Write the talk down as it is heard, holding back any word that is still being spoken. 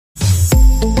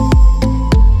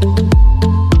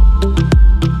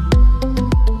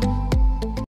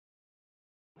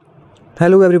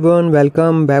Hello everyone,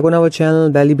 welcome back on our channel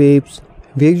Belly Babes,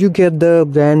 where you get the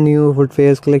brand new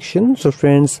footwear collection. So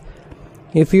friends,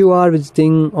 if you are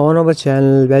visiting on our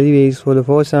channel Belly Babes for the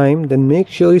first time, then make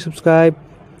sure you subscribe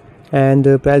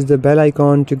and press the bell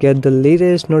icon to get the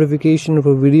latest notification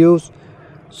for videos.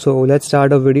 So let's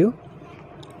start our video.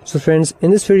 So friends, in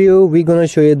this video we're gonna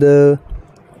show you the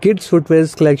kids footwear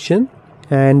collection,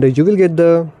 and you will get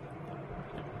the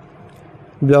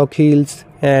block heels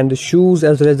and the shoes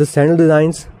as well as the sandal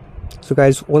designs. So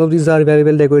guys, all of these are very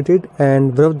well decorated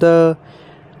and one of the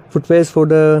footwears for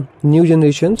the new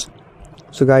generations.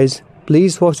 So guys,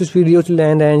 please watch this video till the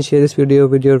end and share this video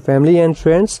with your family and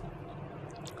friends,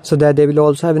 so that they will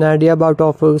also have an idea about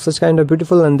offer such kind of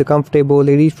beautiful and the comfortable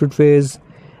ladies footwears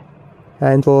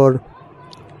and for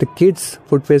the kids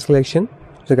footwear collection.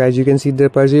 So guys, you can see the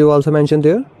price also mentioned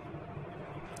there,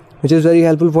 which is very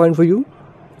helpful point for you.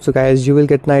 So guys, you will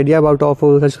get an idea about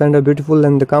offer such kind of beautiful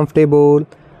and the comfortable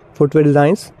footwear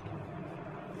designs.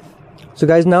 So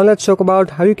guys, now let's talk about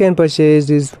how you can purchase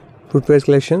this footwear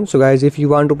collection. So guys, if you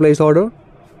want to place order,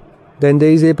 then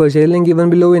there is a purchase link given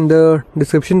below in the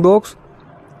description box.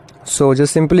 So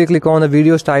just simply click on the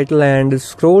video's title and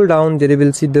scroll down. There you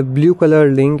will see the blue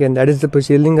color link, and that is the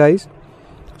purchase link, guys.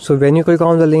 So when you click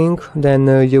on the link,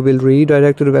 then you will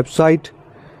redirect to the website.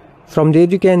 From there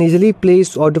you can easily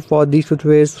place order for these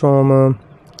footwears from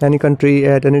any country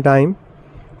at any time,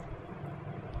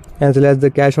 as well as the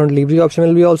cash on delivery option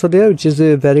will be also there, which is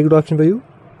a very good option for you.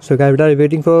 So guys, without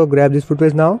waiting for, grab these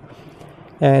footwears now.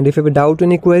 And if you have a doubt or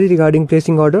any query regarding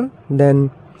placing order,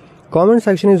 then comment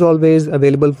section is always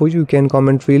available for you. You can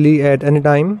comment freely at any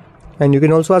time, and you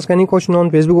can also ask any question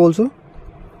on Facebook also.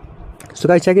 So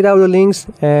guys, check it out, the links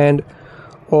and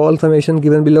all information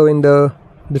given below in the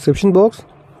description box.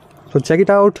 So check it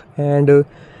out and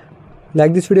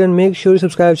like this video, and make sure you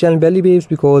subscribe to channel Belly Babes,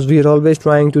 because we are always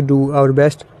trying to do our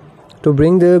best to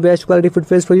bring the best quality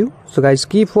footwear for you. So guys,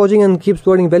 keep watching and keep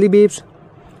supporting Belly Babes.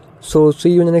 So see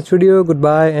you in the next video.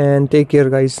 Goodbye and take care,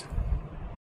 guys.